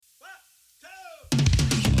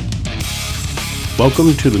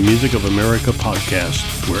Welcome to the Music of America podcast,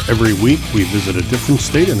 where every week we visit a different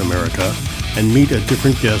state in America and meet a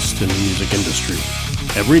different guest in the music industry.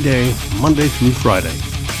 Every day, Monday through Friday.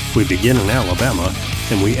 We begin in Alabama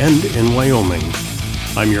and we end in Wyoming.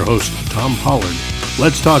 I'm your host, Tom Pollard.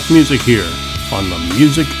 Let's talk music here on the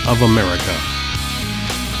Music of America.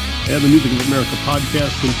 And the Music of America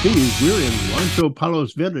podcast continues. We're in Rancho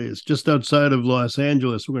Palos Verdes, just outside of Los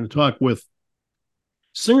Angeles. We're going to talk with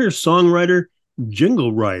singer-songwriter,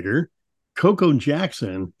 jingle writer, Coc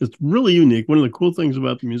Jackson. It's really unique. One of the cool things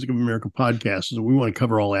about the Music of America podcast is that we want to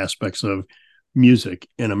cover all aspects of music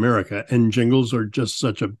in America, and jingles are just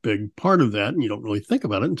such a big part of that, and you don't really think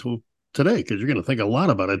about it until today, because you're going to think a lot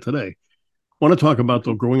about it today. I want to talk about,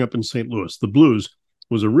 though, growing up in St. Louis. The blues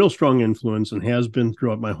was a real strong influence and has been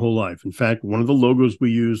throughout my whole life. In fact, one of the logos we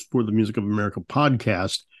use for the Music of America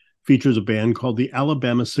podcast features a band called the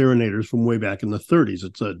Alabama Serenaders from way back in the 30s.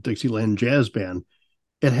 It's a Dixieland jazz band.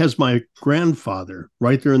 It has my grandfather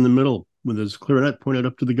right there in the middle with his clarinet pointed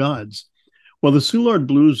up to the gods. Well, the Soulard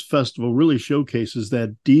Blues Festival really showcases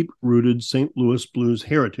that deep-rooted St. Louis blues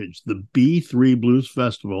heritage. The B3 Blues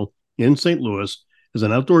Festival in St. Louis is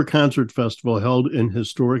an outdoor concert festival held in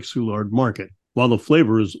historic Soulard Market. While the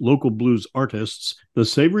flavor is local blues artists, the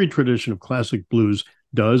savory tradition of classic blues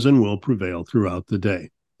does and will prevail throughout the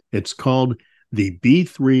day. It's called the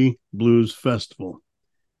B3 Blues Festival.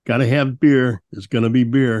 Got to have beer. There's going to be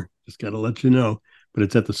beer. Just got to let you know. But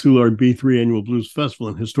it's at the Soulard B3 Annual Blues Festival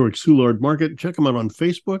in historic Soulard Market. Check them out on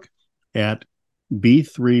Facebook at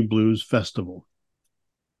B3 Blues Festival.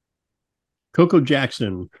 Coc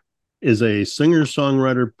Jackson is a singer,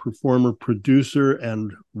 songwriter, performer, producer,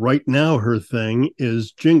 and right now her thing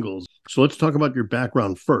is jingles. So let's talk about your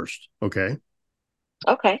background first, okay?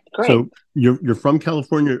 Okay, great. So you're from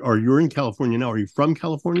California, or you're in California now. Are you from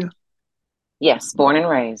California? Yes, born and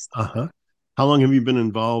raised. Uh-huh. How long have you been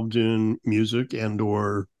involved in music and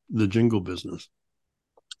or the jingle business?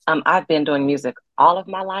 I've been doing music all of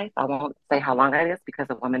my life. I won't say how long that is because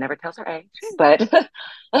a woman never tells her age, but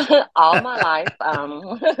all my life,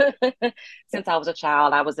 since I was a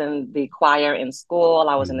child, I was in the choir in school.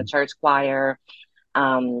 I was in the church choir,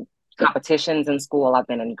 competitions in school. I've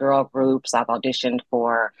been in girl groups. I've auditioned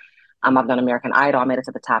for, I've done American Idol. I made it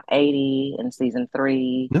to the top 80 in season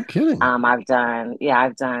 3. No kidding. I've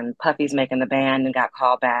done Puffy's Making the Band and got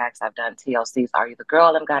callbacks. I've done TLC's Are You the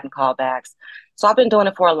Girl and gotten callbacks. So I've been doing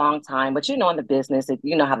it for a long time, but in the business,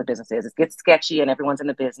 you know how the business is. It gets sketchy and everyone's in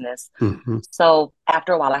the business. Mm-hmm. So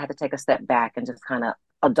after a while, I had to take a step back and just kind of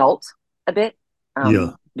adult a bit.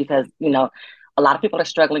 Because, a lot of people are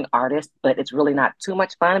struggling artists, but it's really not too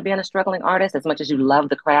much fun being a struggling artist. As much as you love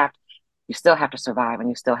the craft, you still have to survive and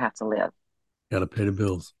you still have to live. Got to pay the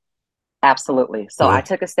bills. Absolutely. So I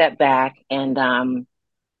took a step back, and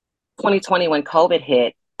 2020 when COVID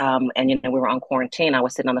hit, and we were on quarantine, I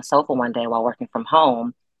was sitting on the sofa one day while working from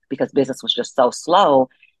home because business was just so slow.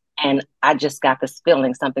 And I just got this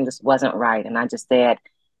feeling something just wasn't right. And I just said,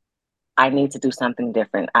 I need to do something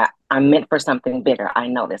different. I'm meant for something bigger. I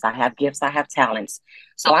know this. I have gifts. I have talents.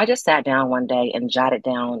 So I just sat down one day and jotted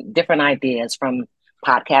down different ideas from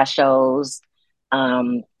podcast shows,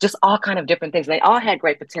 just all kind of different things. They all had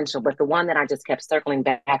great potential, but the one that I just kept circling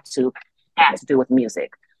back to had to do with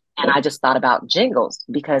music. And I just thought about jingles,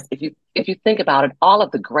 because if you think about it, all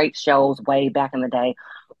of the great shows way back in the day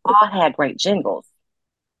all had great jingles.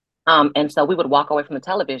 And so we would walk away from the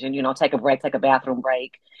television, take a break, take a bathroom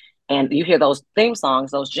break, and you hear those theme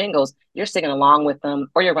songs, those jingles, you're singing along with them,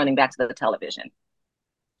 or you're running back to the television.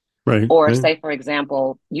 Right. Or say, for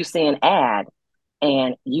example, you see an ad,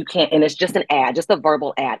 and you can't, and it's just an ad, just a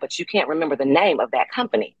verbal ad, but you can't remember the name of that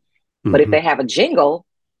company. Mm-hmm. But if they have a jingle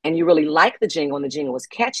and you really like the jingle and the jingle was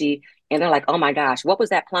catchy, and they're like, oh my gosh, what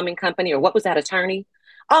was that plumbing company, or what was that attorney?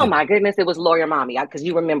 Oh my goodness, it was Lawyer Mommy, because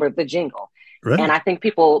you remember the jingle. Right. And I think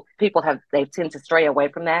people they tend to stray away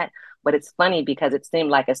from that. But it's funny because it seemed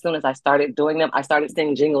like as soon as I started doing them, I started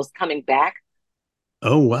seeing jingles coming back.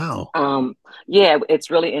 Oh, wow. Yeah, it's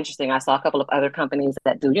really interesting. I saw a couple of other companies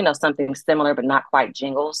that do, something similar, but not quite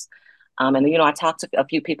jingles. And I talked to a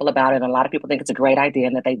few people about it, and a lot of people think it's a great idea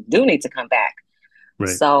and that they do need to come back. Right.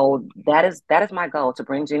 So that is my goal, to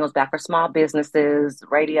bring jingles back for small businesses,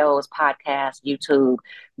 radios, podcasts, YouTube,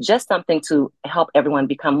 just something to help everyone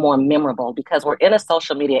become more memorable, because we're in a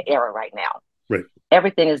social media era right now. Right.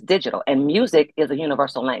 Everything is digital, and music is a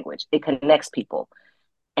universal language. It connects people.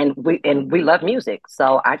 And we love music.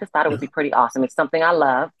 So I just thought it would be pretty awesome. It's something I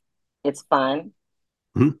love. It's fun.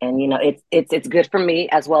 Mm-hmm. And, it's good for me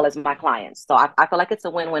as well as my clients. So I feel like it's a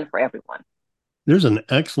win-win for everyone. There's an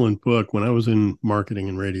excellent book. When I was in marketing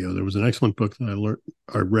and radio, there was an excellent book that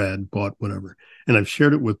read, bought, whatever. And I've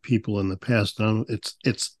shared it with people in the past.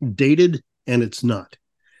 It's dated and it's not.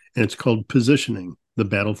 And it's called Positioning, the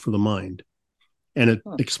Battle for the Mind. And it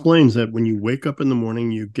explains that when you wake up in the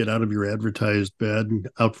morning, you get out of your advertised bed and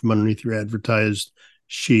out from underneath your advertised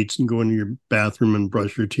sheets and go into your bathroom and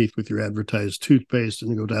brush your teeth with your advertised toothpaste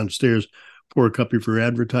and go downstairs, pour a cup of your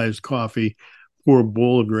advertised coffee, pour a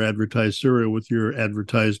bowl of your advertised cereal with your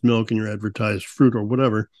advertised milk and your advertised fruit or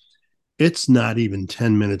whatever. It's not even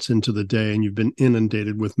 10 minutes into the day and you've been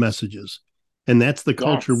inundated with messages. And that's the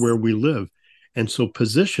culture where we live. And so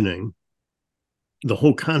positioning, the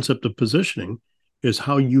whole concept of positioning is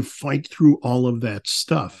how you fight through all of that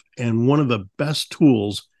stuff. And one of the best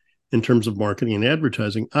tools in terms of marketing and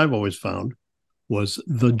advertising I've always found was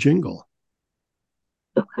the jingle.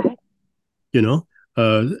 Okay. You know,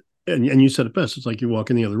 and you said it best. It's like you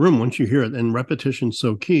walk in the other room. Once you hear it, and repetition's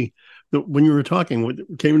so key. But when you were talking, what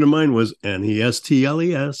came to mind was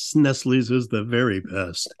Nestles. Nestle's is the very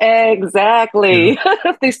best. Exactly. You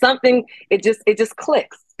know? There's something, it just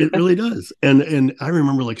clicks. It really does. And I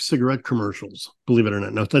remember like cigarette commercials, believe it or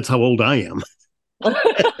not. Now, that's how old I am.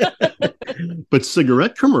 But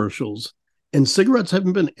cigarette commercials, and cigarettes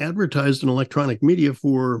haven't been advertised in electronic media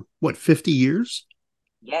for, what, 50 years?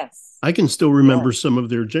 Yes. I can still remember some of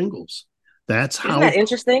their jingles. That's how. Isn't that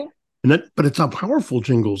interesting? But it's how powerful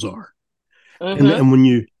jingles are. And when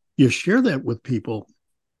you share that with people,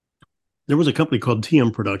 there was a company called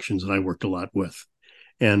TM Productions that I worked a lot with.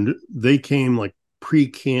 And they came like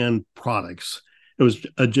pre-canned products. It was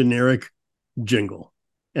a generic jingle.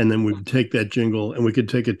 And then we would take that jingle and we could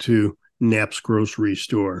take it to Knapp's grocery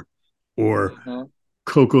store or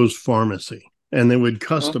Coco's pharmacy. And they would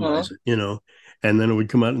customize it, you know. And then it would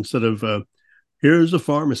come out instead of here's a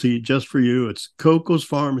pharmacy just for you. It's Coco's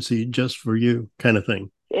pharmacy just for you kind of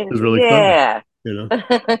thing. It was really fun, you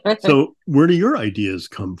know. So where do your ideas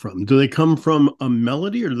come from? Do they come from a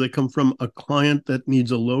melody or do they come from a client that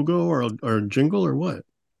needs a logo or a jingle or what?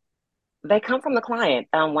 They come from the client.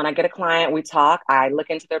 When I get a client, we talk. I look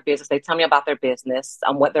into their business. They tell me about their business,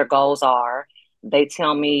 what their goals are. They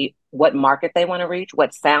tell me what market they want to reach,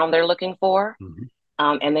 what sound they're looking for.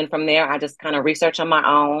 And then from there, I just kind of research on my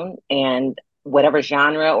own, and whatever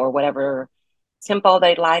genre or whatever tempo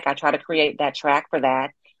they'd like, I try to create that track for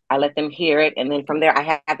that. I let them hear it. And then from there,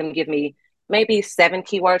 I have them give me maybe 7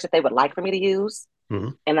 keywords that they would like for me to use.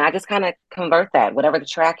 And I just kind of convert that, whatever the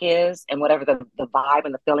track is and whatever the vibe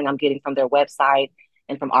and the feeling I'm getting from their website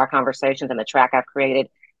and from our conversations and the track I've created.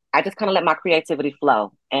 I just kind of let my creativity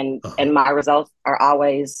flow, and my results are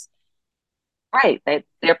always right.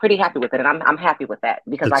 They're pretty happy with it. And I'm happy with that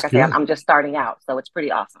because That's like I said, I'm just starting out. So it's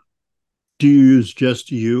pretty awesome. Do you use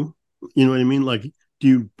just you? You know what I mean? Like, do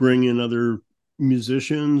you bring in other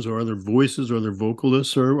musicians or other voices or other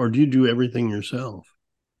vocalists, or do you do everything yourself?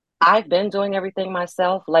 I've been doing everything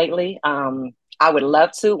myself lately. I would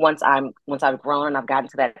love to once I've grown and I've gotten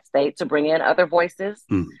to that state to bring in other voices.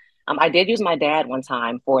 I did use my dad one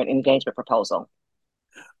time for an engagement proposal.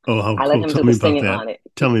 Oh, how I let cool! him Tell do me the about singing that. on it.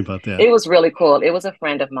 Tell me about that. It was really cool. It was a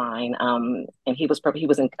friend of mine, and he was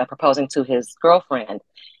proposing to his girlfriend,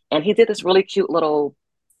 and he did this really cute little,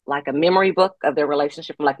 like a memory book of their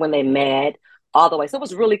relationship from like when they met all the way. So it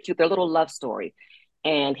was really cute, their little love story,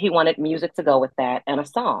 and he wanted music to go with that and a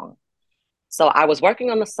song. So I was working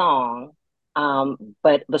on the song,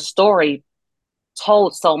 but the story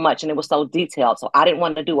told so much and it was so detailed. So I didn't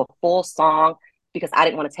want to do a full song because I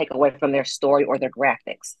didn't want to take away from their story or their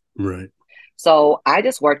graphics. Right. So I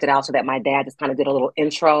just worked it out so that my dad just kind of did a little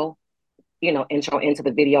intro into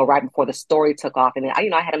the video right before the story took off. And then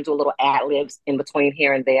I had him do a little ad libs in between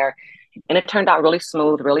here and there. And it turned out really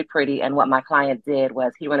smooth, really pretty. And what my client did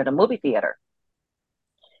was he rented a movie theater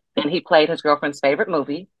and he played his girlfriend's favorite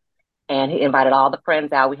movie. And he invited all the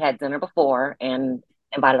friends out. We had dinner before and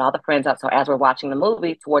invited all the friends out. So as we're watching the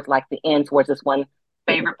movie, towards like the end, towards this one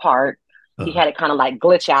favorite part, he had it kind of like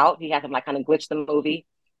glitch out. He had him like kind of glitch the movie.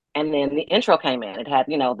 And then the intro came in. It had,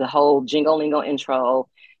 the whole jingle lingo intro.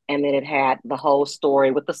 And then it had the whole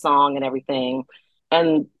story with the song and everything.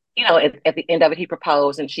 And, at the end of it, he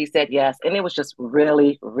proposed and she said yes. And it was just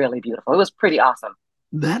really, really beautiful. It was pretty awesome.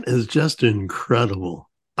 That is just incredible.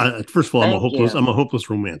 First of all, Thank you. I'm a hopeless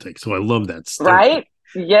romantic, so I love that stuff. Right?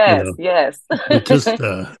 Yes, yes. But just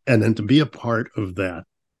and then to be a part of that,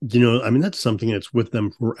 I mean, that's something that's with them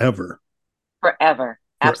forever. Forever.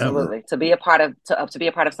 Absolutely. To be a part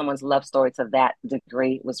of someone's love story to that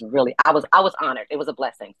degree was really I was honored. It was a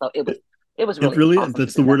blessing. So it was really awesome.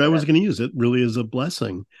 That's the word I was going to use. It really is a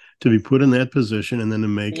blessing to be put in that position and then to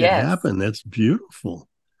make it happen. That's beautiful.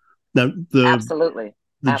 Now absolutely.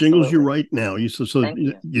 The jingles you write now, you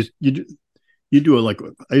do, You do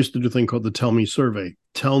I used to do a thing called the Tell Me survey.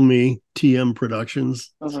 Tell Me TM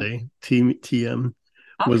Productions, Mm-hmm. say TM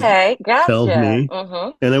was Okay, Tell gotcha. Me. Mm-hmm.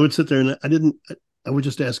 And I would sit there and I would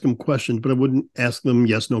just ask them questions, but I wouldn't ask them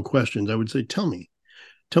yes, no questions. I would say, tell me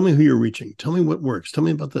who you're reaching. Tell me what works. Tell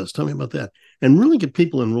me about this. Tell me about that. And really get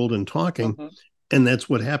people enrolled in talking. Mm-hmm. And that's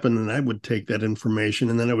what happened. And I would take that information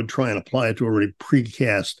and then I would try and apply it to already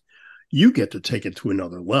precast. You get to take it to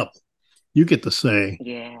another level. You get to say,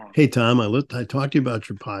 Yeah. hey, Tom, I talked to you about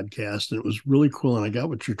your podcast and it was really cool. And I got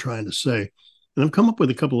what you're trying to say. And I've come up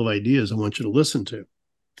with a couple of ideas I want you to listen to.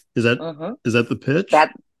 Is that Mm-hmm. is that the pitch?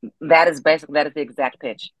 That that is the exact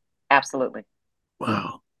pitch. Absolutely.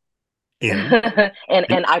 Wow. And,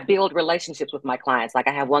 And I build relationships with my clients. Like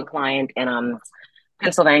I have one client in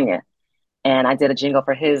Pennsylvania, and I did a jingle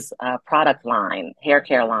for his product line, hair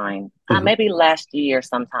care line, uh-huh. maybe last year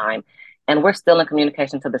sometime, and we're still in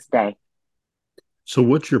communication to this day. So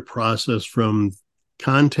what's your process from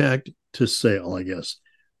contact to sale, I guess?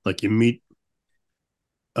 Like you meet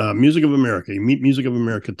Music of America, you meet Music of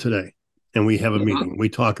America today, and we have a Mm-hmm. meeting, we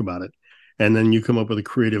talk about it, and then you come up with a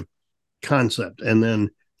creative concept, and then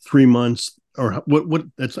 3 months or what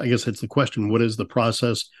that's I guess that's the question. What is the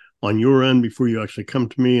process on your end before you actually come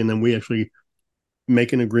to me, and then we actually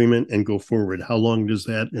make an agreement and go forward? How long does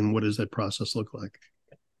that and what does that process look like?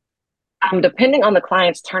 Depending on the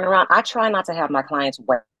client's turnaround, I try not to have my clients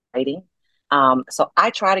waiting. So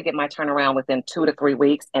I try to get my turnaround within 2 to 3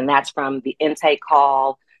 weeks, and that's from the intake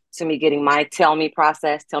call to me getting my tell me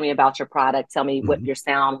process. Tell me about your product. Tell me what Mm-hmm. your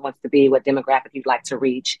sound wants to be, what demographic you'd like to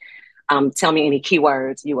reach. Tell me any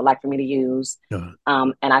keywords you would like for me to use. Uh,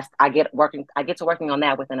 And I get working. I get to working on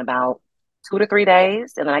that within about 2 to 3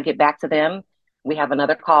 days, and then I get back to them. We have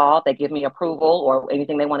another call. They give me approval or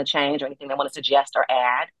anything they want to change or anything they want to suggest or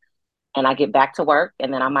add, and I get back to work,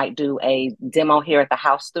 and then I might do a demo here at the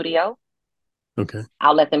house studio. okay.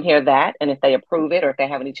 I'll let them hear that, and if they approve it or if they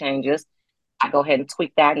have any changes, I go ahead and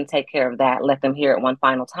tweak that and take care of that. Let them hear it one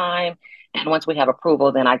final time, and once we have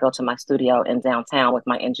approval, then I go to my studio in downtown with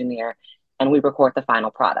my engineer, and we record the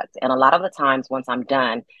final product. And a lot of the times, once I'm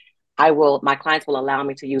done, my clients will allow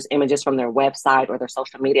me to use images from their website or their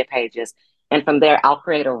social media pages, and from there, I'll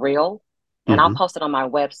create a reel and I'll Mm-hmm. post it on my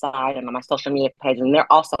website and on my social media page, and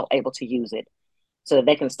they're also able to use it so that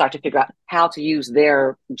they can start to figure out how to use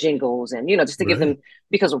their jingles and just to give Right. them,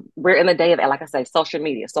 because we're in the day of, like I say, social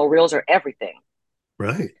media, so reels are everything.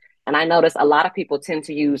 Right. And I notice a lot of people tend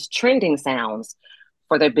to use trending sounds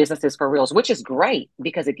for their businesses for reels, which is great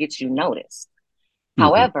because it gets you noticed. Mm-hmm.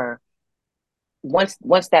 However,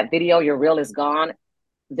 once that video, your reel is gone,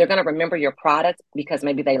 they're going to remember your product because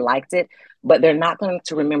maybe they liked it, but they're not going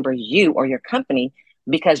to remember you or your company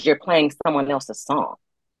because you're playing someone else's song.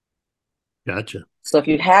 Gotcha. So if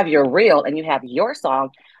you have your reel and you have your song,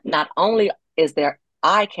 not only is their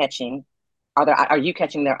eye catching, are you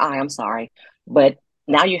catching their eye? I'm sorry, but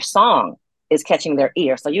now your song is catching their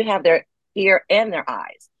ear. So you have their ear and their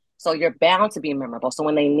eyes. So you're bound to be memorable. So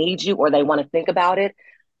when they need you or they want to think about it,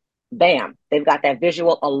 bam, they've got that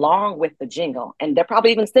visual along with the jingle, and they're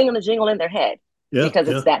probably even singing the jingle in their head Yeah. because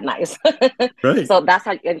it's Yeah. that nice. Right. So that's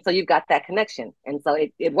how, and so you've got that connection, and so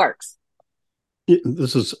it works.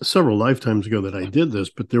 This is several lifetimes ago that I did this,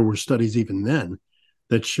 but there were studies even then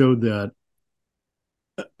that showed that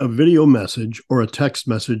a video message or a text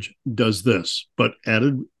message does this, but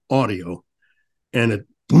added audio and it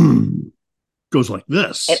boom, goes like It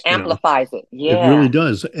this, amplifies it. it really Yeah.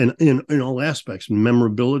 does. And in all aspects,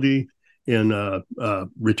 memorability, in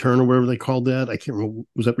return or whatever they called that. I can't remember.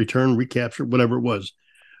 Was that return, recapture, whatever it was?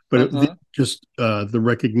 But Mm-hmm. just the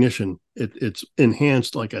recognition, it's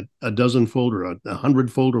enhanced like a dozen fold or a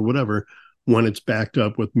hundred fold or whatever when it's backed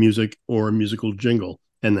up with music or a musical jingle.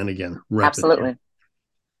 And then again, repetition. Absolutely.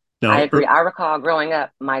 I Now, agree. I recall growing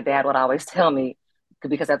up, my dad would always tell me,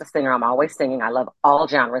 because as a singer, I'm always singing. I love all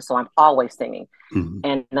genres, so I'm always singing. mhm.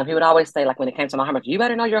 And he would always say, like when it came to my homework, you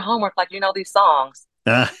better know your homework, like you know these songs.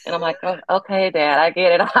 Ah, And I'm like, oh, okay, Dad, I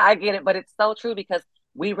get it. I get it. But it's so true because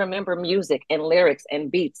we remember music and lyrics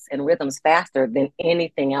and beats and rhythms faster than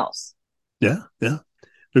anything else. yeah, yeah.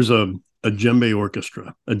 There's a djembe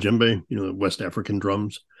orchestra, a djembe, the West African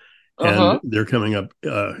drums, and Mm-hmm. they're coming up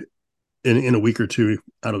in a week or two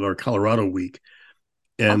out of our Colorado week.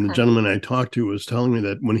 And the Okay. gentleman I talked to was telling me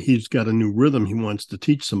that when he's got a new rhythm he wants to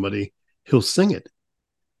teach somebody, he'll sing it.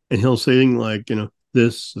 And he'll sing like,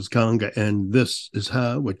 this is conga and this is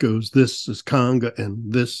how it goes. This is conga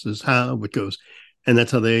and this is how it goes. And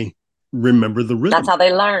that's how they remember the That's rhythm. how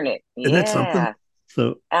they learn it. Isn't that something? Yeah,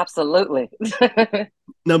 So absolutely.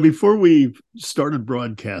 now, before we started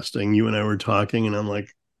broadcasting, you and I were talking, and I'm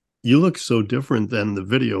like, You look so different than the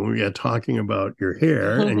video when we got talking about your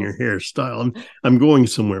hair and your hairstyle. I'm going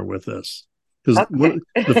somewhere with this because Okay.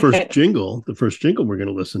 the first jingle we're going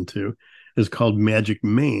to listen to is called Magic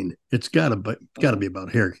Mane. It's got to be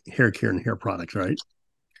about hair care and hair products, right?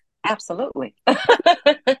 Absolutely.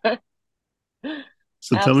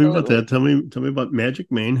 So tell me about that. Absolutely. Tell me about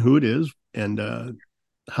Magic Mane, who it is, and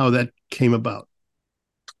how that came about.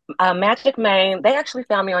 Magic Mane, they actually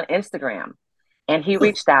found me on Instagram and he Really?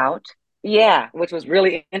 reached out. Yeah, which was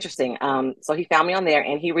really interesting. So he found me on there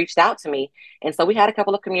and he reached out to me. And so we had a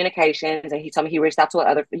couple of communications and he told me he reached out to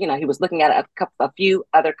other, he was looking at a few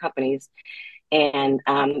other companies and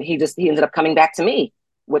he ended up coming back to me,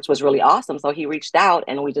 which was really awesome. So he reached out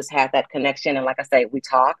and we just had that connection. And like I say, we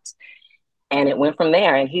talked and it went from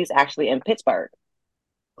there. And he's actually in Pittsburgh.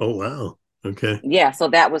 Oh wow. Okay. Yeah, so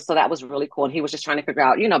that was really cool. And he was just trying to figure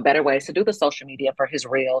out, better ways to do the social media for his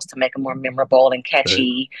reels to make them more memorable and Right.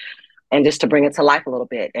 catchy and just to bring it to life a little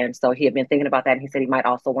bit. And so he had been thinking about that. And he said he might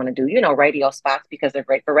also want to do, radio spots because they're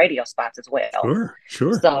great for radio spots as well. Sure.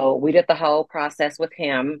 Sure. So we did the whole process with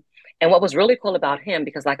him. And what was really cool about him,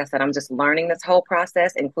 because like I said, I'm just learning this whole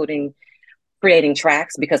process, including creating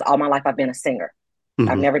tracks, because all my life I've been a singer. I've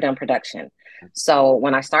Mm-hmm. never done production. So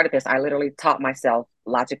when I started this, I literally taught myself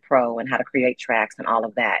Logic Pro and how to create tracks and all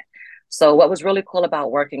of that. So what was really cool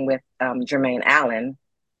about working with Jermaine Allen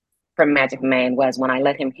from Magic Man was when I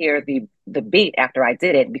let him hear the beat after I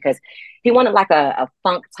did it, because he wanted like a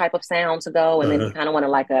funk type of sound to go, and then he Uh-huh. kind of wanted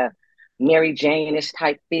like a Mary Jane-ish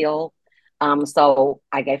type feel. So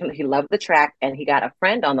I gave him, he loved the track, and he got a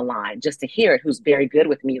friend on the line just to hear it who's very good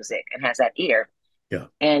with music and has that ear. Yeah.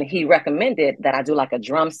 And he recommended that I do like a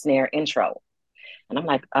drum snare intro. And I'm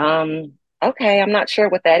like, okay, I'm not sure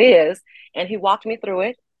what that is. And he walked me through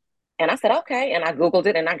it. And I said, okay. And I Googled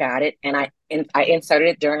it and I got it. And I inserted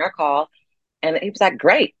it during our call. And he was like,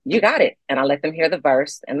 great, you got it. And I let them hear the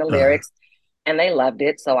verse and the Uh-huh. lyrics, and they loved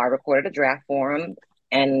it. So I recorded a draft for them.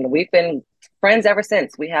 And we've been friends ever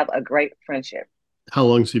since. We have a great friendship. How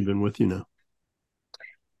long's he been with you now?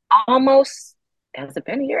 Almost, has it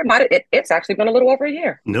been a year? It's actually been a little over a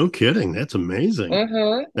year. No kidding. That's amazing.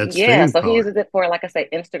 That's Yeah. staying So he power. uses it for, like I say,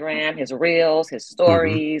 Instagram, his reels, his Mm-hmm.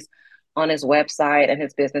 stories on his website, and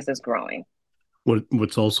his business is growing.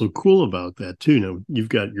 What's also cool about that too, now you've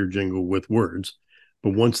got your jingle with words,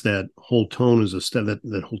 but once that whole tone is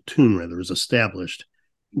that whole tune rather is established,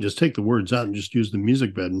 you just take the words out and just use the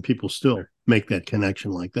music bed, and people still make that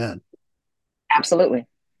connection like that. Absolutely.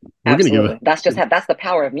 We're gonna give Absolutely. That's the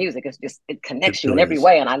power of music. It's just, it it connects you in really every is.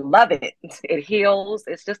 way. And I love it. It heals.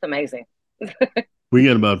 It's just amazing. We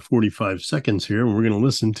got about 45 seconds here, and we're gonna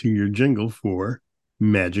listen to your jingle for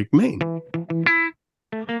Magic Maine.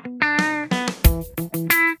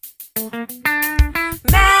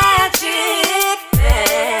 Magic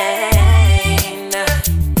Bang.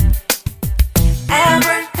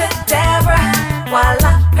 Abracadabra,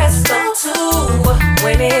 voila, presto too.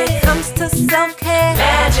 When it comes to self-care,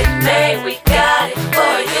 Magic Bang, we got it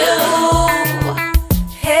for you.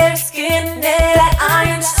 Hair, skin, nail,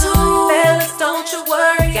 irons too. Fellas, don't you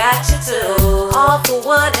worry, got you too. All for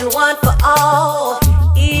one and one for all.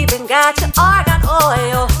 Even got your argan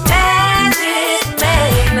oil. Magic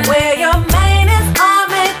Man, where your mane is all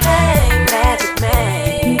made plain. Magic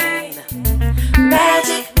Man,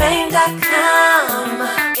 magicmane.com.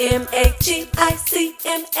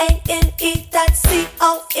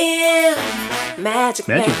 MAGICMANE.com. Magic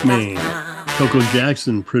Maine. Magicmane.com. Coco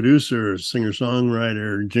Jackson, producer,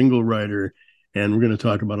 singer-songwriter, jingle writer, and we're going to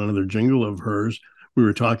talk about another jingle of hers. We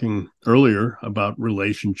were talking earlier about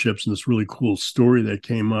relationships and this really cool story that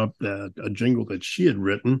came up, that a jingle that she had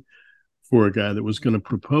written for a guy that was going to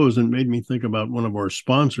propose, and made me think about one of our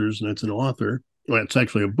sponsors, and it's an author. Well, it's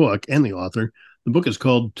actually a book, and the author. The book is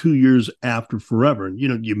called 2 Years After Forever. And,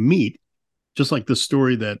 you meet, just like the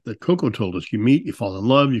story that Coco told us. You meet, you fall in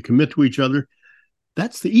love, you commit to each other.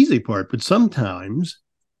 That's the easy part. But sometimes,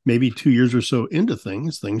 maybe 2 years or so into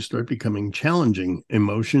things start becoming challenging.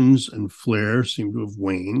 Emotions and flair seem to have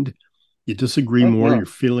waned. You disagree more. Mm-hmm. You're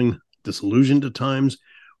feeling disillusioned at times.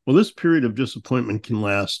 Well, this period of disappointment can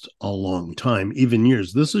last a long time, even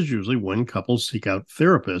years. This is usually when couples seek out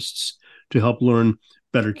therapists to help learn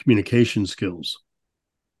better communication skills.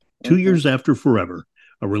 Two Mm-hmm. Years After Forever,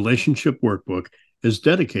 a relationship workbook, is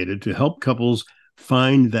dedicated to help couples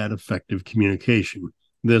find that effective communication.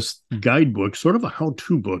 This guidebook, sort of a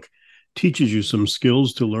how-to book, teaches you some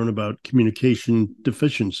skills to learn about communication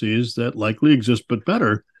deficiencies that likely exist, but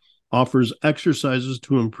better, offers exercises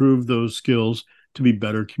to improve those skills to be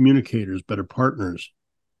better communicators, better partners.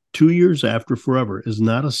 2 Years After Forever is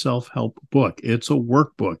not a self-help book. It's a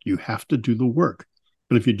workbook. You have to do the work.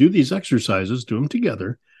 But if you do these exercises, do them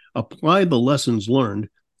together, apply the lessons learned,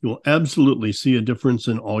 you'll absolutely see a difference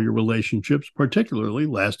in all your relationships, particularly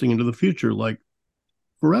lasting into the future, like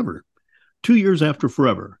forever. 2 years after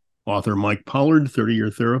forever. Author Mike Pollard,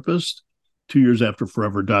 30-year therapist,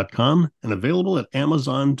 2yearsafterforever.com, and available at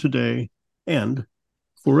Amazon today and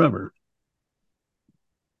forever.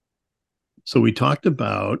 So we talked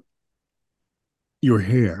about your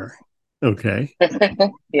hair, okay?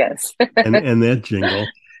 Yes. and that jingle.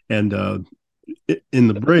 And in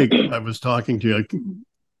the break, I was talking to you. I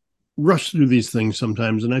rush through these things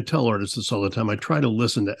sometimes, and I tell artists this all the time. I try to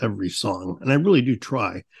listen to every song, and I really do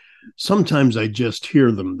try. Sometimes I just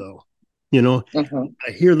hear them, though.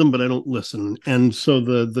 I hear them, but I don't listen. And so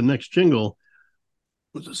the next jingle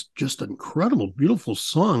was just an incredible, beautiful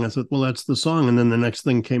song. I thought, well, that's the song. And then the next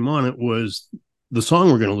thing came on. It was the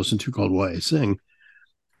song we're going to listen to called Why I Sing.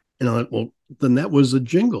 And I thought, well, then that was a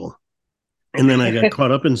jingle. And then I got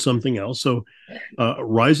caught up in something else. So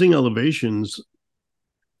Rising Elevations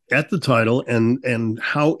at the title and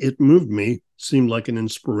how it moved me seemed like an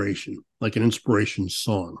inspiration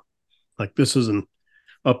song. Like this is an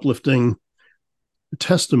uplifting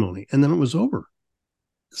testimony. And then it was over.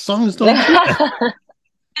 Songs don't do that.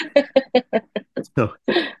 So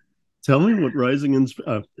tell me what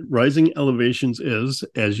Rising Elevations is,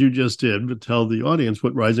 as you just did, but tell the audience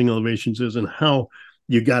what Rising Elevations is and how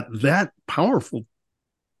you got that powerful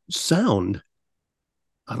sound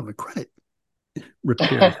out of a credit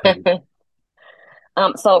repair thing.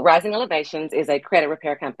 So Rising Elevations is a credit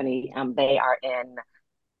repair company. They are in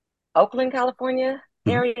Oakland, California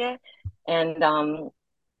area. And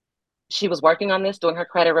she was working on this, doing her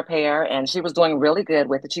credit repair, and she was doing really good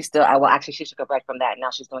with it. She still, she took a break from that. Now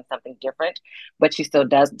she's doing something different, but she still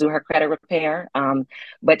does do her credit repair.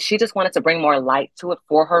 But she just wanted to bring more light to it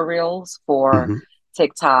for her reels, for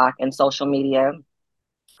TikTok and social media.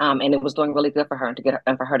 And it was doing really good for her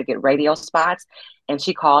and for her to get radio spots. And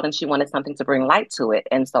she called and she wanted something to bring light to it.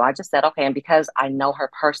 And so I just said, okay. And because I know her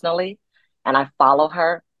personally and I follow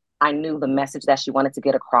her, I knew the message that she wanted to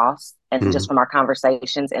get across, and just from our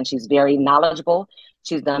conversations. And she's very knowledgeable.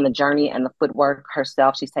 She's done the journey and the footwork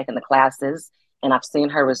herself. She's taken the classes, and I've seen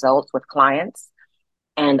her results with clients.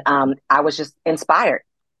 And I was just inspired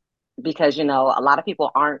because, a lot of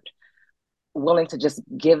people aren't willing to just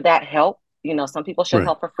give that help. Some people she'll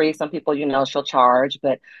help for free. Some people, she'll charge.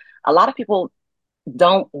 But a lot of people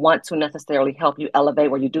don't want to necessarily help you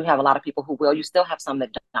elevate, where you do have a lot of people who will. You still have some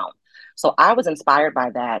that don't. So I was inspired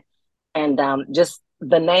by that. And just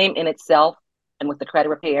the name in itself, and with the credit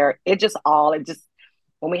repair,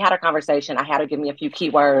 when we had our conversation, I had her give me a few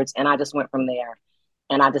keywords, and I just went from there.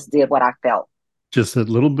 And I just did what I felt. Just that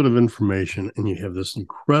little bit of information, and you have this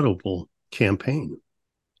incredible campaign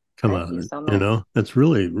come out of it. So that's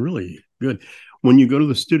really, really good. When you go to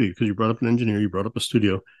the studio, because you brought up an engineer, you brought up a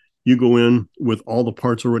studio, you go in with all the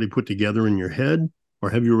parts already put together in your head, or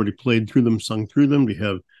have you already played through them, sung through them? Do you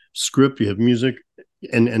have script? Do you have music?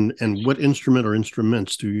 And what instrument or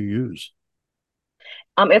instruments do you use?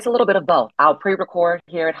 It's a little bit of both. I'll pre-record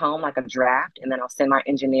here at home, like a draft, and then I'll send my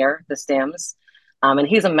engineer the stems. And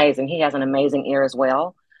he's amazing. He has an amazing ear as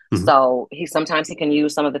well. So sometimes he can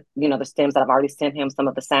use some of the, the stems that I've already sent him, some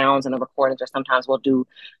of the sounds and the recordings, or sometimes we'll do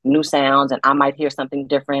new sounds and I might hear something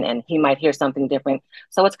different and he might hear something different.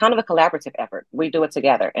 So it's kind of a collaborative effort. We do it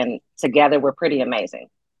together, and together we're pretty amazing.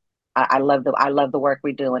 I love the work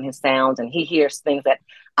we do and his sounds, and he hears things that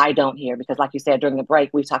I don't hear, because like you said, during the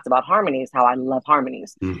break, we talked about harmonies, how I love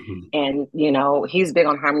harmonies. And, he's big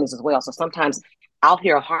on harmonies as well. So sometimes I'll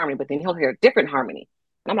hear a harmony, but then he'll hear a different harmony.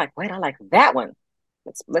 And I'm like, wait, I like that one.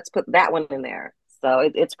 Let's put that one in there. So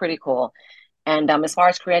it's pretty cool. And as far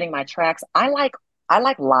as creating my tracks, I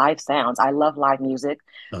like live sounds. I love live music.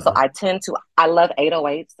 So I love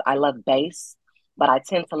 808s. I love bass, but I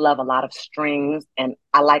tend to love a lot of strings, and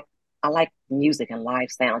I like music and live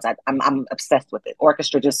sounds. I'm obsessed with it.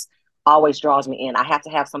 Orchestra just always draws me in. I have to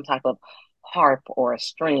have some type of harp or a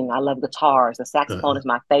string. I love guitars. The saxophone is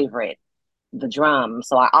my favorite. The drums.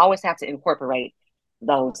 So I always have to incorporate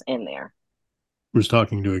those in there. I was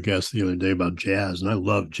talking to a guest the other day about jazz, and I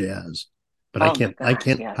love jazz, but I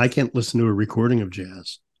can't listen to a recording of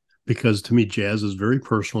jazz, because to me, jazz is very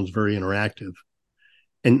personal. It's very interactive.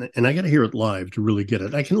 And I got to hear it live to really get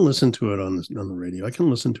it. I can listen to it on the radio. I can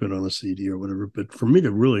listen to it on a CD or whatever. But for me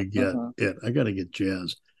to really get it, I got to get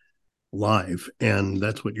jazz live, and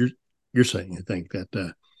that's what you're saying. I think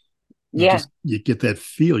that you get that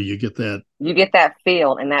feel. You get that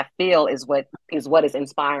feel, and that feel is what is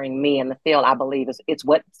inspiring me. And the feel, I believe, it's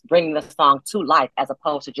what's bringing the song to life, as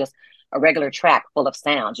opposed to just a regular track full of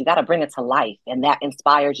sounds. You got to bring it to life, and that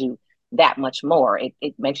inspires you that much more.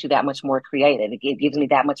 It makes you that much more creative. It gives me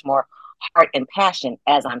that much more heart and passion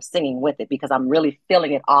as I'm singing with it, because I'm really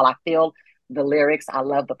feeling it all. I feel the lyrics. I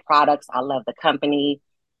love the products. I love the company.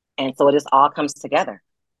 And so it just all comes together.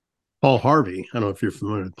 Paul Harvey, I don't know if you're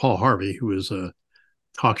familiar with Paul Harvey, who was a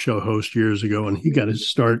talk show host years ago, and he got his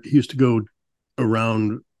start. He used to go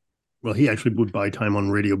around, well, he actually would buy time on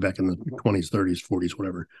radio back in the 20s, 30s, 40s,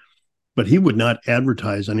 whatever. But he would not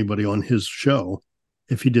advertise anybody on his show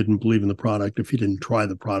if he didn't believe in the product, if he didn't try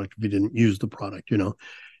the product, if he didn't use the product, you know.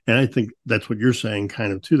 And I think that's what you're saying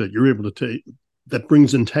kind of too, that you're able to take, that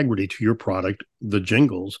brings integrity to your product, the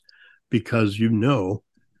jingles, because you know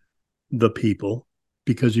the people,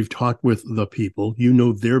 because you've talked with the people, you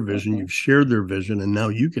know their vision, you've shared their vision, and now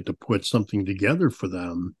you get to put something together for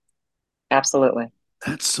them. Absolutely.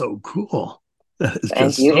 That's so cool. That is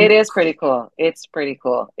Thank you. It is pretty cool. It's pretty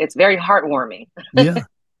cool. It's very heartwarming. Yeah.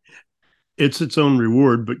 It's its own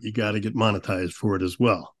reward, but you got to get monetized for it as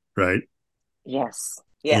well, right? Yes.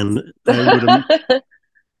 Yes. And I would have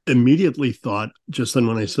immediately thought, just then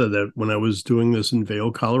when I said that, when I was doing this in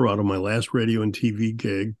Vail, Colorado, my last radio and TV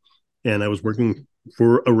gig, and I was working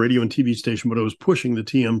for a radio and TV station, but I was pushing the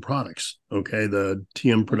TM products, okay, the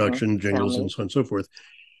TM production, jingles, and so on and so forth.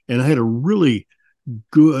 And I had a really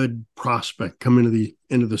good prospect come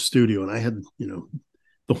into the studio, and I had, you know,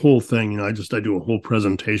 the whole thing, you know, I do a whole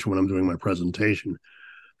presentation when I'm doing my presentation.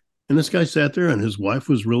 And this guy sat there, and his wife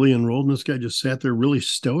was really enrolled, and this guy just sat there really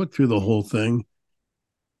stoic through the whole thing.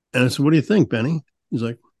 And I said, "What do you think, Benny?" He's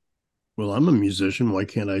like, "Well, I'm a musician. Why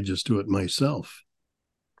can't I just do it myself?"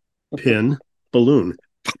 Pin, balloon.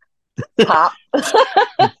 Pop.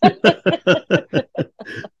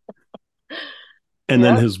 And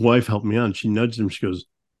then his wife helped me out. She nudged him. She goes,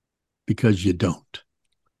 "Because you don't."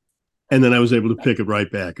 And then I was able to pick it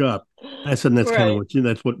right back up. I said, and that's kind of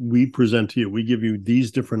that's what we present to you. We give you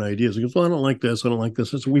these different ideas. He goes, "Well, I don't like this. I don't like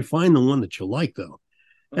this." I said, "We find the one that you like, though."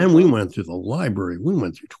 And we went through the library. We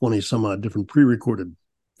went through 20 some odd different pre-recorded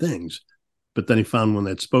things. But then he found one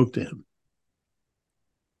that spoke to him.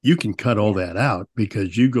 You can cut all that out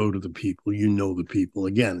because you go to the people, you know the people.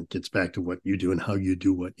 Again, it gets back to what you do and how you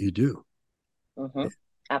do what you do.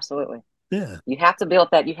 Absolutely. Yeah. You have to build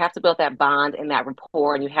that bond and that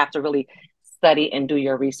rapport, and you have to really study and do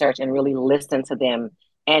your research and really listen to them.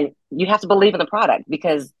 And you have to believe in the product,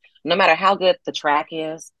 because no matter how good the track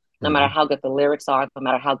is, no matter how good the lyrics are, no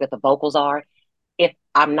matter how good the vocals are, if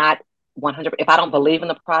I'm not 100, if I don't believe in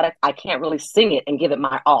the product, I can't really sing it and give it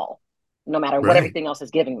my all, no matter what everything else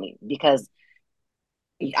is giving me, because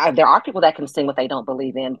there are people that can sing what they don't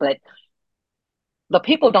believe in, but the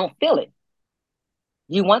people don't feel it.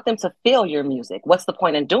 You want them to feel your music. What's the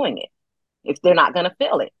point in doing it if they're not going to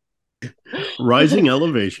feel it? Rising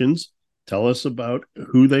Elevations. Tell us about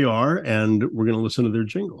who they are, and we're going to listen to their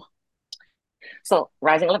jingle. So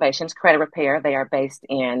Rising Elevations, Credit Repair. They are based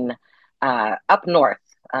in up north,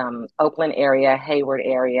 Oakland area, Hayward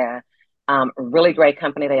area. Really great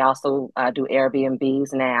company. They also do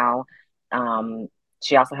Airbnbs now.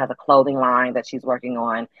 She also has a clothing line that she's working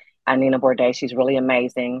on. Nina Bourdain, she's really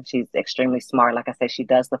amazing. She's extremely smart. Like I said, she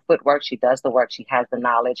does the footwork, she does the work, she has the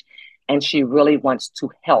knowledge, and she really wants to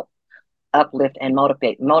help uplift and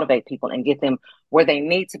motivate people and get them where they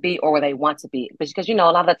need to be or where they want to be. Because, you know,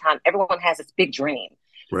 a lot of the time, everyone has this big dream,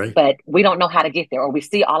 but we don't know how to get there, or we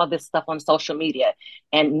see all of this stuff on social media,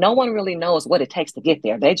 and no one really knows what it takes to get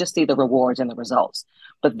there. They just see the rewards and the results,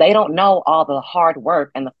 but they don't know all the hard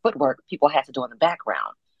work and the footwork people have to do in the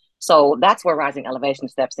background. So that's where Rising Elevation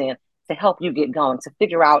steps in to help you get going, to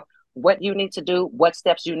figure out what you need to do, what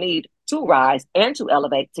steps you need to rise and to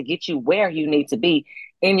elevate to get you where you need to be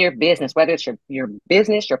in your business, whether it's your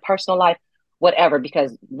business, your personal life, whatever,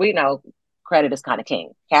 because we know credit is kind of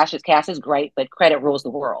king. Cash is great, but credit rules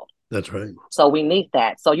the world. That's right. So we need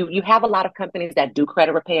that. So you have a lot of companies that do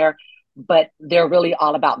credit repair, but they're really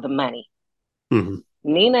all about the money.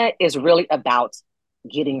 Nina is really about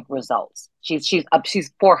getting results. She's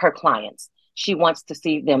for her clients. She wants to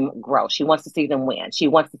see them grow. She wants to see them win. She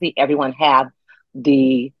wants to see everyone have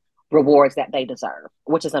the rewards that they deserve,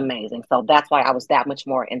 which is amazing. So that's why I was that much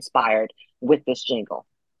more inspired with this jingle.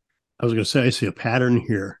 I was going to say, I see a pattern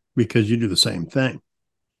here because you do the same thing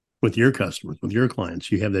with your customers, with your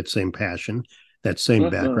clients. You have that same passion, that same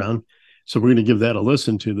background. So we're going to give that a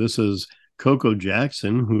listen to. This is Coco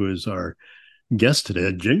Jackson, who is our guest today,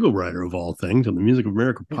 a jingle writer of all things on the Music of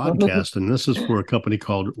America podcast. And this is for a company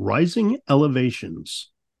called Rising Elevations.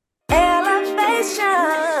 Elevation,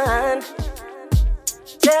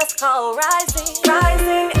 just call Rising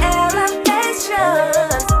Elevation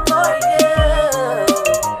for you.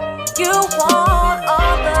 You want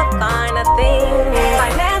all the finer things,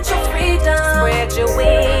 financial freedom.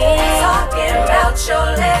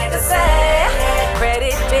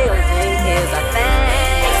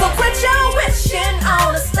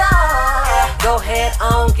 head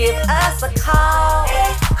on, give us a call.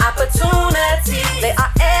 Opportunities, they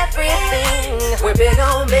are everything. We're big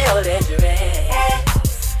on building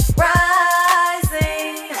dreams.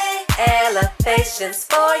 Rising elevations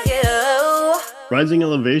for you. Rising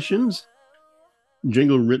Elevations,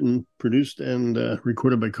 jingle written, produced, and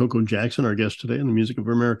recorded by Coco Jackson, our guest today on the Music of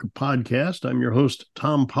America podcast. I'm your host,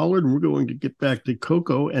 Tom Pollard, and we're going to get back to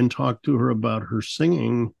Coco and talk to her about her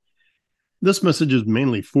singing. This message is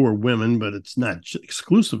mainly for women, but it's not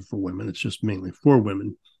exclusive for women. It's just mainly for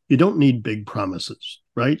women. You don't need big promises,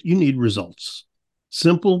 right? You need results.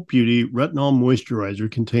 Simple Beauty Retinol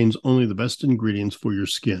Moisturizer contains only the best ingredients for your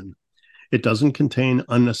skin. It doesn't contain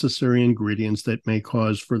unnecessary ingredients that may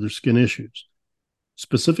cause further skin issues.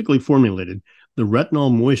 Specifically formulated, the retinol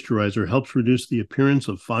moisturizer helps reduce the appearance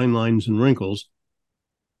of fine lines and wrinkles,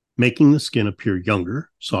 making the skin appear younger,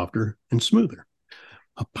 softer, and smoother.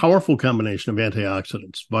 A powerful combination of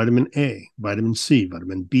antioxidants, vitamin A, vitamin C,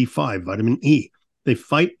 vitamin B5, vitamin E. They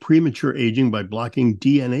fight premature aging by blocking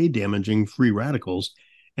DNA-damaging free radicals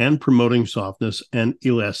and promoting softness and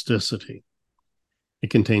elasticity. It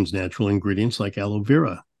contains natural ingredients like aloe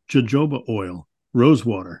vera, jojoba oil,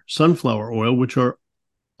 rosewater, sunflower oil, which are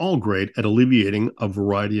all great at alleviating a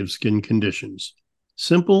variety of skin conditions.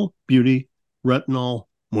 Simple Beauty Retinol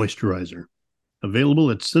Moisturizer. Available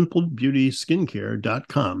at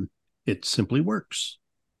simplebeautyskincare.com. It simply works.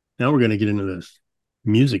 Now we're going to get into this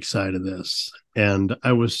music side of this. And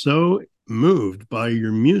I was so moved by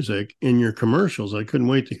your music in your commercials. I couldn't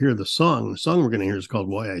wait to hear the song. The song we're going to hear is called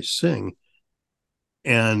Why I Sing.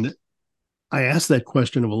 And I asked that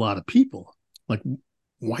question of a lot of people. Like,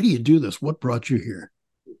 why do you do this? What brought you here?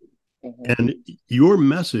 Mm-hmm. And your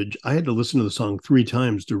message, I had to listen to the song 3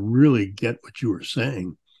 times to really get what you were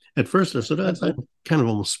saying. At first, I said, oh, that's kind of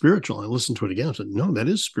almost spiritual. I listened to it again. I said, no, that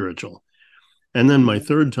is spiritual. And then my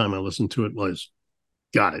third time I listened to it was,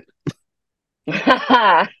 got it.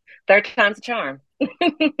 Third time's a charm.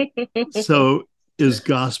 So is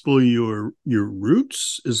gospel your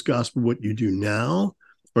roots? Is gospel what you do now?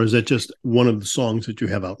 Or is that just one of the songs that you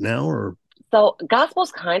have out now? Or so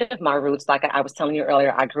gospel's kind of my roots. Like I was telling you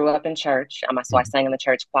earlier, I grew up in church. So I sang in the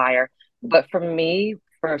church choir. But for me,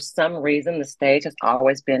 for some reason, the stage has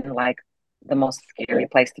always been like the most scary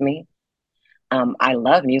place to me. I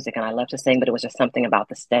love music and I love to sing, but it was just something about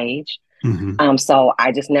the stage. Mm-hmm. So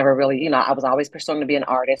I just never really, I was always pursuing to be an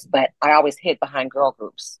artist, but I always hid behind girl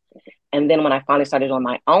groups. And then when I finally started doing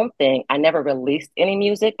my own thing, I never released any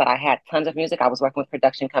music, but I had tons of music. I was working with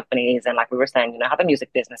production companies. And like we were saying, how the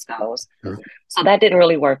music business goes. Sure. So that didn't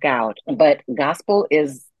really work out. But gospel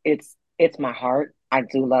it's my heart. I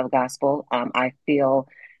do love gospel. I feel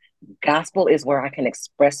gospel is where I can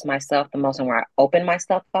express myself the most and where I open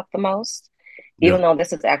myself up the most. Even though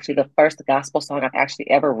this is actually the first gospel song I've actually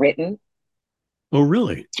ever written. Oh,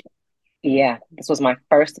 really? Yeah, this was my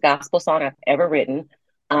first gospel song I've ever written.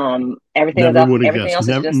 Everything never else, would have everything guessed. else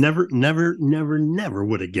never, is just... never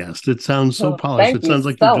would have guessed. It sounds so polished. It sounds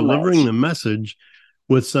like so you're delivering much. The message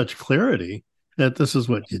with such clarity that this is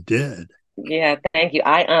what you did. Yeah, thank you.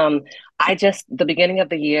 I just, the beginning of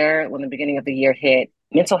the year, when the beginning of the year hit,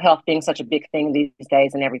 mental health being such a big thing these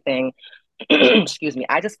days and everything, excuse me,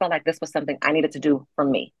 I just felt like this was something I needed to do for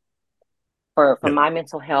me, for my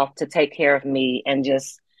mental health, to take care of me. And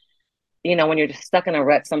just, when you're just stuck in a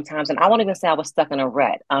rut sometimes, and I won't even say I was stuck in a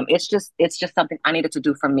rut. It's just something I needed to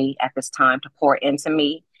do for me at this time, to pour into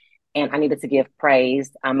me. And I needed to give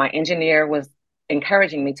praise. My engineer was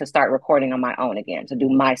encouraging me to start recording on my own again, to do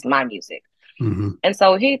my music. Mm-hmm. And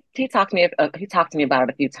so he talked to me about it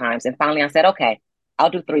a few times. And finally I said, okay, I'll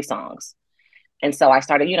do 3 songs. And so I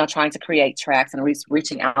started, trying to create tracks and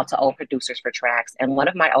reaching out to old producers for tracks. And one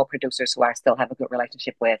of my old producers, who I still have a good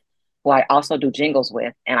relationship with, who I also do jingles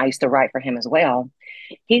with, and I used to write for him as well,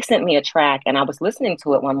 he sent me a track, and I was listening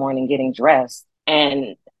to it one morning getting dressed.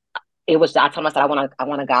 And I told myself, I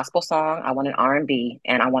want a gospel song, I want an R&B,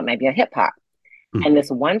 and I want maybe a hip hop. Mm-hmm. And this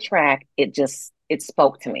one track, it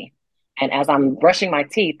spoke to me. And as I'm brushing my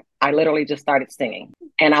teeth, I literally just started singing.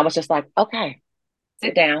 And I was just like, okay,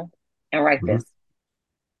 sit down and write this.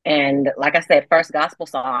 And like I said, first gospel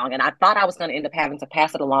song. And I thought I was going to end up having to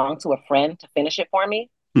pass it along to a friend to finish it for me.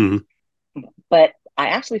 Mm-hmm. But I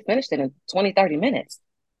actually finished it in 20, 30 minutes.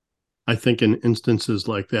 I think in instances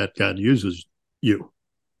like that, God uses you.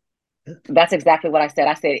 That's exactly what I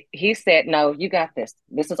said. He said, no, you got this.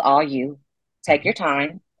 This is all you. Take your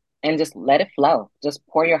time and just let it flow. Just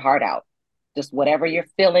pour your heart out. Just whatever you're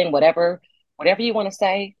feeling, whatever you want to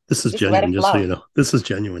say. This is genuine, just so you know. This is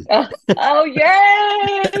genuine. Oh,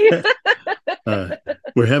 yay!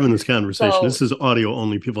 We're having this conversation. So, This is audio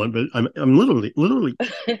only, people, but I'm literally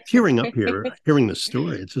tearing up here hearing this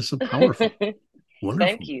story. It's just so powerful, thank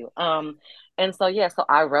wonderful. you. And so yeah, so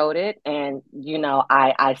I wrote it, and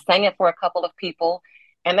I sang it for a couple of people,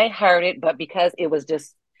 and they heard it, but because it was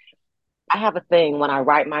just, I have a thing when I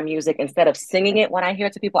write my music, instead of singing it when I hear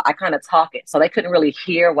it to people, I kind of talk it, so they couldn't really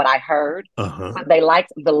hear what I heard, Uh-huh. but they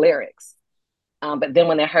liked the lyrics. But then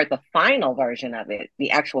when they heard the final version of it,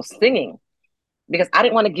 the actual singing, because I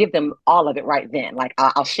didn't want to give them all of it right then. Like,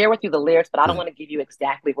 I'll share with you the lyrics, but I don't Yeah. want to give you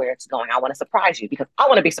exactly where it's going. I want to surprise you because I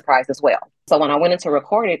want to be surprised as well. So when I went in to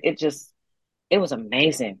record it, it was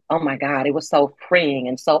amazing. Oh my God. It was so freeing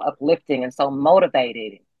and so uplifting and so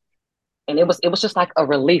motivated. And it was just like a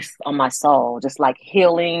release on my soul, just like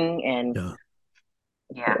healing. And Yeah.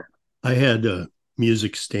 yeah. I had a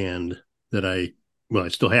music stand that I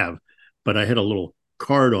still have, but I had a little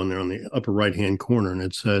card on there on the upper right-hand corner, and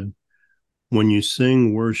it said, when you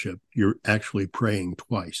sing worship, you're actually praying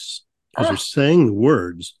twice because you're Oh, saying the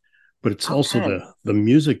words, but it's also okay. the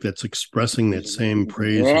music that's expressing that same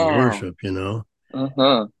praise and Yeah. worship, you know?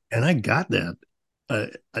 Mm-hmm. And I got that.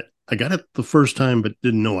 I got it the first time, but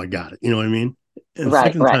didn't know I got it. You know what I mean? And the Right,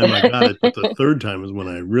 second right. time I got it, but the third time is when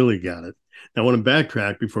I really got it. Now, I want to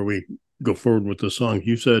backtrack before we go forward with the song.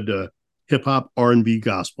 You said hip hop, R&B,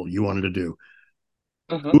 gospel. You wanted to do.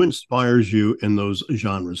 Mm-hmm. Who inspires you in those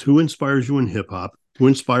genres? Who inspires you in hip hop? Who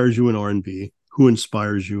inspires you in R&B? Who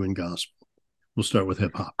inspires you in gospel? We'll start with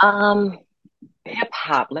hip hop. Um, hip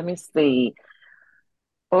hop. Let me see.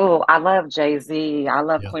 Oh, I love Jay-Z. I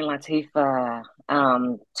love Yeah. Queen Latifah.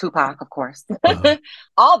 Tupac, of course. Uh,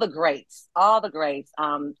 All the greats, all the greats.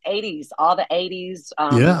 80s, all the 80s.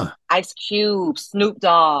 yeah. Ice Cube, Snoop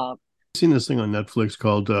Dogg. I've seen this thing on Netflix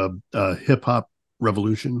called Hip Hop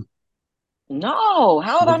Revolution. No,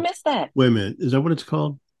 how I have I think missed that? wait a minute, is that what it's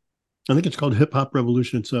called? I think it's called Hip Hop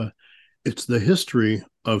Revolution. It's the history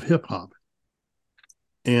of hip hop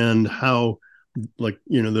and how, like,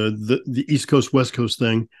 you know, the East Coast West Coast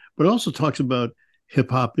thing, but it also talks about hip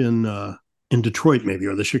hop in Detroit maybe,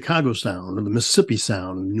 or the Chicago sound, or the Mississippi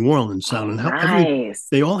sound, New Orleans Oh, sound, and how nice.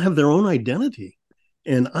 they all have their own identity.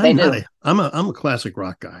 And They do. I'm a classic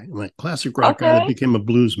rock guy. I'm a classic rock guy that Okay. became a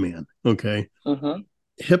blues man. Okay. Mm-hmm.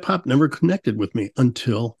 Hip hop never connected with me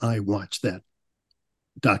until I watched that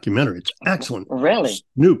documentary. It's excellent. Really?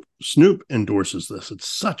 Snoop endorses this. It's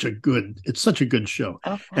such a good show.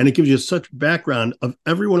 And Okay. it gives you such background of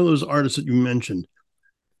every one of those artists that you mentioned.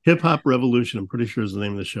 Hip Hop Revolution, I'm pretty sure is the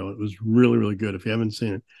name of the show. It was really, really good if you haven't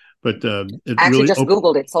seen it. But it I actually really just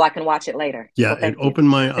Googled it so I can watch it later. yeah, So it thank you. opened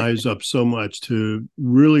my eyes up so much to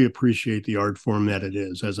really appreciate the art form that it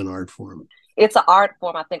is as an art form. It's an art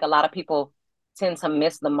form I think a lot of people tend to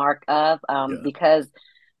miss the mark of, Yeah. because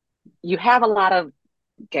you have a lot of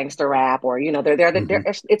gangster rap, or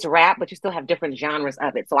Mm-hmm. it's rap, but you still have different genres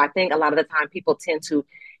of it. So I think a lot of the time people tend to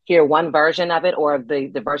hear one version of it, or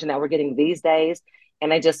the version that we're getting these days,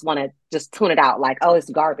 and they just want to just tune it out like, oh,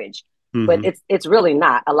 it's garbage. But Mm-hmm. it's really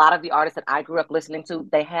not. A lot of the artists that I grew up listening to,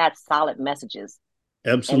 they had solid messages,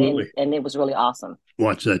 Absolutely. and it was really awesome.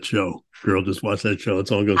 Watch that show. Girl, just watch that show.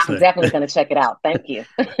 That's all I'm gonna I'm say. definitely going to check it out. Thank you.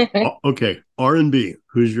 Okay. R&B.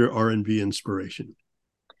 Who's your R&B inspiration?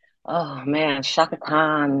 Oh man, Shaka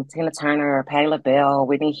Khan, Tina Turner, Patti LaBelle,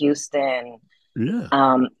 Whitney Houston. Yeah.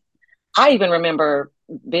 Um, I even remember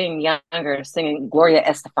being younger singing Gloria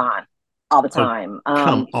Estefan all the Oh, time.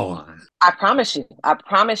 come on. I promise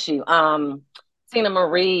you. Tina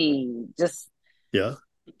Marie, just Yeah.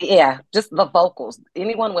 yeah, just the vocals.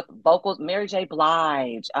 Anyone with vocals, Mary J.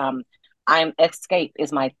 Blige. I'm Escape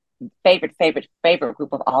is my favorite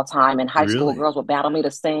group of all time. In high school, Really? girls would battle me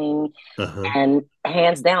to sing, Uh-huh. and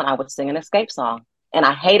hands down, I would sing an Escape song. And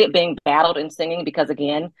I hated being battled in singing because,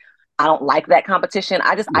 again, I don't like that competition.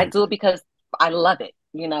 I Right. do it because I love it,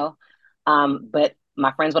 you know. But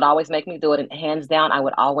my friends would always make me do it, and hands down, I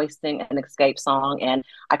would always sing an Escape song, and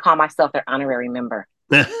I call myself their honorary member.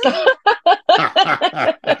 And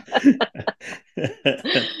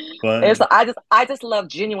Fun. so I just love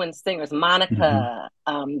genuine singers. Mhm. Monica,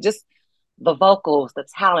 just the vocals, the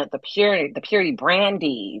talent, the purity.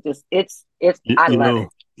 Brandy, just it's You, I you love it. know,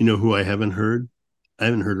 you know who I haven't heard? I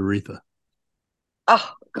haven't heard Aretha.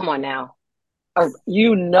 Oh, come on now.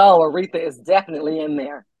 Aretha is definitely in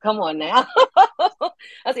there. Come on now.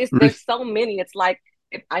 There's so many. It's like,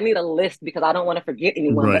 if I need a list because I don't want to forget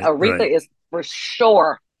anyone, but Right, Aretha right. is for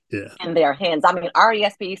sure Yeah. in their hands. I mean,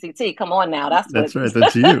 RESPECT. Come on now. That's what. That's right.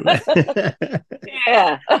 That's you.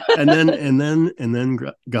 Yeah. and then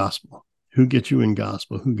gospel. Who gets you in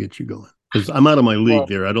gospel? Who gets you going? Because I'm out of my league Well,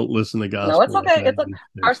 there. I don't listen to no, it's gospel like okay. I It's a used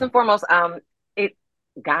to. first So. and foremost. It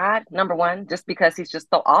God, number one, just because he's just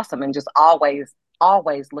so awesome and just always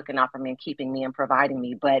looking out for me and keeping me and providing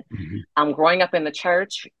me. But Mm-hmm. growing up in the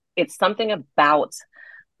church, it's something about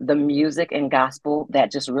the music and gospel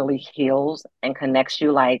that just really heals and connects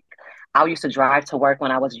you. Like I used to drive to work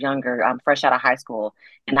when I was younger, I'm fresh out of high school,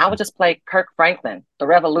 and I would just play Kirk Franklin, The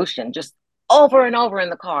Revolution, just over and over in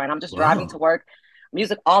the car. And I'm just driving to Wow. work,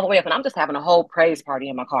 music all the way up, and I'm just having a whole praise party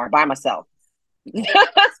in my car by myself.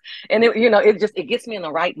 And it gets me in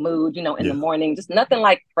the right mood, in the Yeah. morning. Just nothing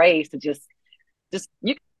like praise to just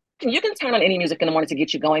you can turn on any music in the morning to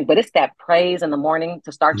get you going, but it's that praise in the morning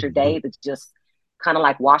to start your Mm-hmm. day that just kind of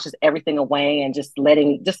like washes everything away, and just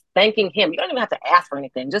thanking him. You don't even have to ask for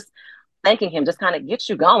anything. Just thanking him just kind of gets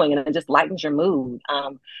you going, and it just lightens your mood.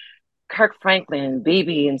 Kirk Franklin,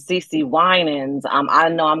 BB and CC Winans. I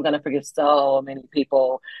know I'm gonna forget so many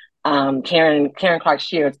people. Karen Clark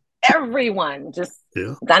Shears, everyone, just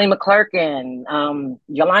Yeah. Donnie McClurkin,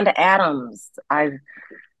 Yolanda Adams.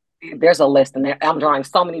 There's a list, and I'm drawing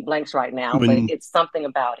so many blanks right now, but When it's something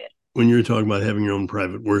about it. when you're talking about having your own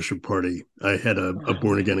private worship party, I had a Oh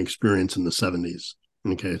born again yeah. experience in the '70s.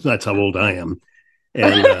 Okay, so that's how old I am,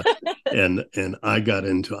 and and I got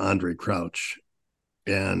into Andre Crouch,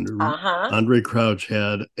 and Uh-huh. Andre Crouch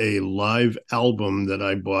had a live album that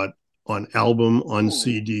I bought on Ooh.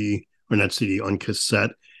 CD, or not CD, on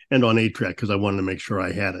cassette and on 8-track because I wanted to make sure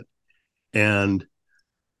I had it. And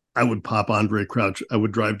I would pop Andre Crouch. I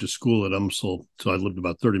would drive to school at UMSL, so I lived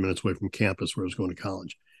about 30 minutes away from campus where I was going to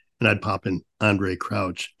college. And I'd pop in Andre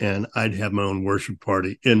Crouch, and I'd have my own worship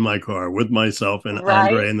party in my car with myself and Right.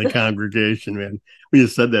 Andre and the congregation. Man, when you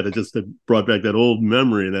said that, it just brought back that old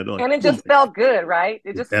memory, and that like, And it oh just my, felt good, right?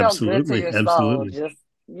 It just felt good to absolutely, your soul. absolutely, Just, felt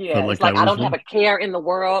yeah, it's like I like I was don't have home. a care in the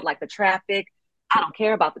world, like the traffic. I don't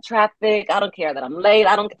care about the traffic. I don't care that I'm late.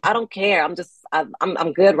 I don't care. I'm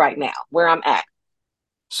good right now where I'm at.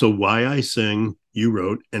 So why I sing, you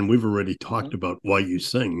wrote, and we've already talked Mhm. about why you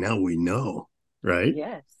sing. Now we know, right?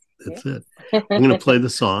 Yes. That's Yes. it. I'm going to play the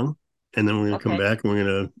song, and then we're going to come Okay. back and we're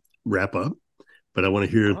going to wrap up. But I want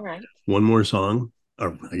to hear All right. one more song.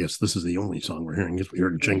 Or I guess this is the only song we're hearing. I guess we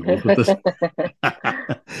heard jingles, but this.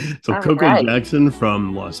 So All Coco right. Jackson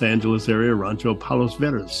from Los Angeles area, Rancho Palos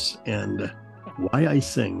Verdes, and Why I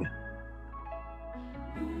Sing.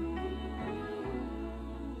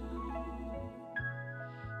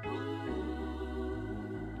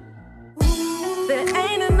 There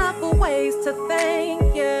ain't enough ways to thank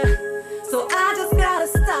you, so I just gotta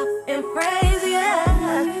stop and praise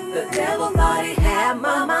you. The devil thought he had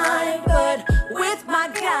my mind, but with my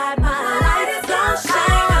God, my light is gonna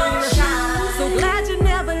shine. So glad you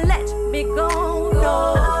never let me go,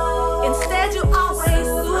 no. Instead, you always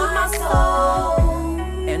soothe my soul.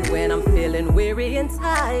 And when I'm feeling weary and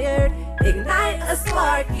tired, ignite a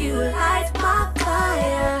spark, you light my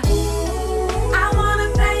fire. I wanna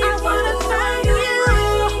thank you.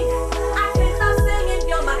 I can't stop singing,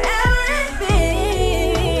 you're my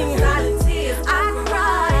everything. Silent tears, I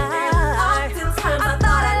cry. Oftentimes I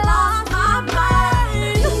thought I lost my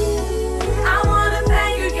mind. I wanna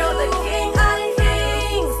thank you, you're the King of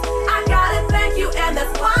Kings. I gotta thank you, and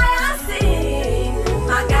that's why I sing.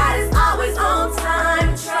 My God is always on time.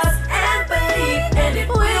 Trust and believe, and it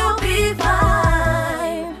will be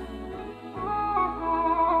fine.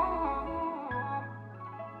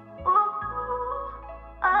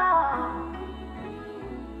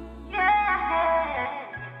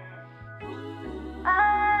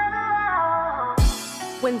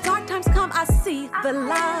 When dark times come, I see the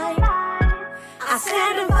light. I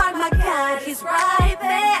stand and find my God, He's right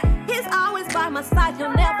there. He's always by my side,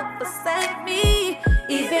 He'll never forsake me.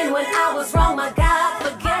 Even when I was wrong, my God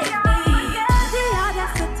forgave me. The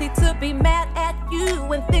audacity to be mad at you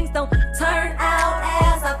when things don't turn out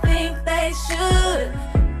as I think they should.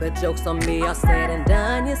 The jokes on me are said and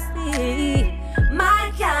done, you see.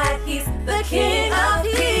 My God, He's the King of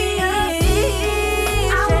Kings.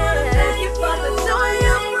 I wanna thank you for the joy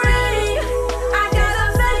you bring. I gotta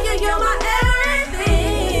thank you, you're my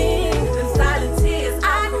everything. In silent tears I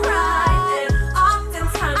cried, and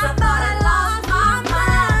oftentimes I thought I lost my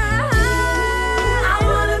mind. I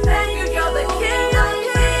wanna thank you, you're the King of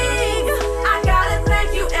Kings. I gotta thank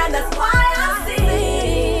you, and that's why I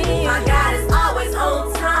sing. My God is always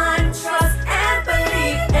on time. Trust and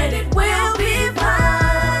believe, and it will be fine.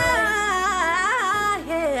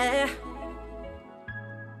 Yeah.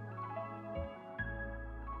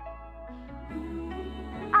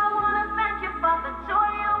 I wanna thank you for the joy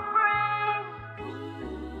you bring.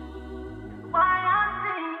 Why I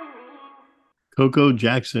sing. Coco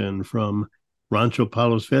Jackson from Rancho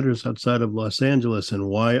Palos Verdes outside of Los Angeles, and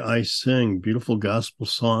Why I Sing. Beautiful gospel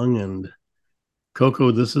song, and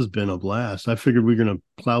Coco, this has been a blast. I figured we are going to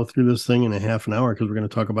plow through this thing in a half an hour because we're going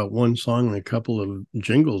to talk about one song and a couple of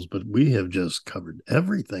jingles, but we have just covered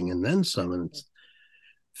everything and then some, and it's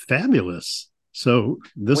fabulous. So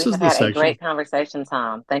this is the section. We have had a great conversation,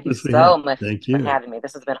 Tom. Thank you much for having me.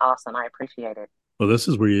 This has been awesome. I appreciate it. Well, this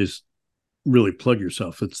is where you really plug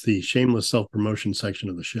yourself. It's the shameless self-promotion section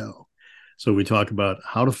of the show. So we talk about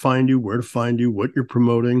how to find you, where to find you, what you're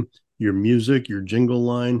promoting, your music, your jingle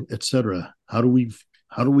line, etc. How do we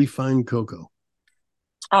find Coco?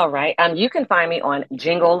 All right. You can find me on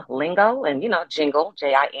Jingle Lingo, and Jingle,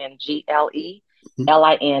 JINGLE,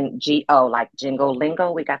 LINGO, like Jingle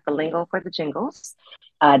Lingo. We got the lingo for the jingles.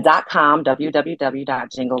 .com,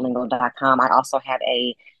 www.jinglelingo.com. I also have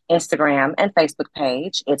a Instagram and Facebook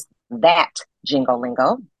page. It's that Jingle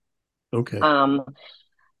Lingo. Okay.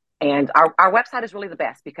 And our website is really the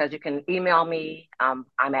best because you can email me. I'm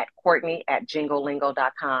at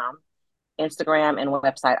Courtney@jinglelingo.com. Instagram and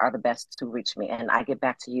website are the best to reach me, and I get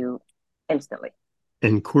back to you instantly.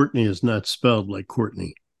 And Courtney is not spelled like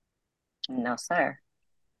Courtney. No, sir.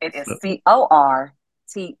 It is CORTNI.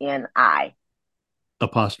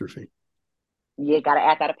 Apostrophe. You got to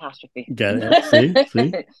add that apostrophe. Got it.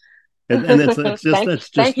 See? And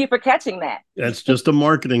thank you for catching that. That's just a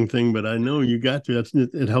marketing thing, but I know you got to.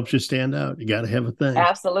 It helps you stand out. You got to have a thing.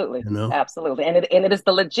 Absolutely, absolutely. And it is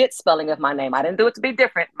the legit spelling of my name. I didn't do it to be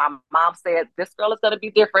different. My mom said this girl is going to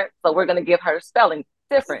be different, so we're going to give her spelling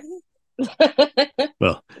different.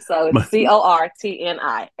 Well, so it's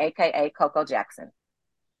CORTNI, aka Coco Jackson.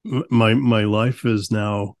 My life is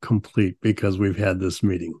now complete because we've had this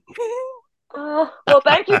meeting. Oh, well,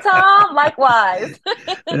 thank you, Tom. Likewise.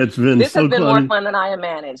 This has been more fun than I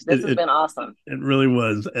managed. This has been awesome. It really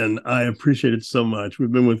was. And I appreciate it so much.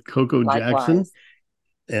 We've been with Coco Jackson,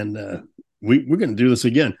 and we're going to do this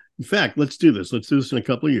again. In fact, let's do this. Let's do this in a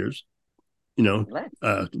couple of years.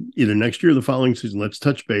 Either next year or the following season. Let's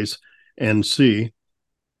touch base and see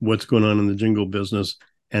what's going on in the jingle business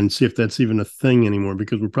and see if that's even a thing anymore,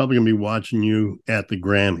 because we're probably going to be watching you at the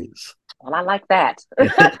Grammys. Well, I like that.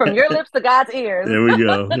 From your lips to God's ears. There we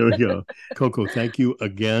go. Coco, thank you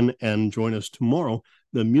again. And join us tomorrow.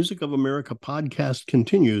 The Music of America podcast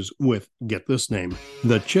continues with, get this name,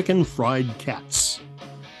 the Chicken Fried Cats.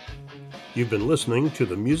 You've been listening to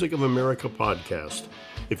the Music of America podcast.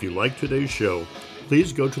 If you like today's show,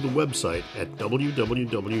 please go to the website at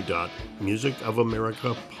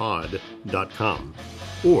www.musicofamericapod.com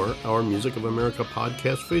or our Music of America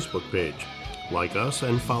podcast Facebook page. Like us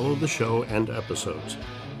and follow the show and episodes.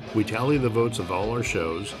 We tally the votes of all our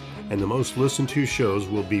shows, and the most listened to shows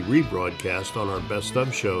will be rebroadcast on our best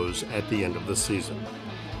of shows at the end of the season.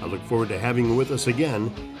 I look forward to having you with us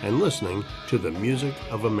again and listening to the Music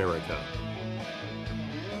of America.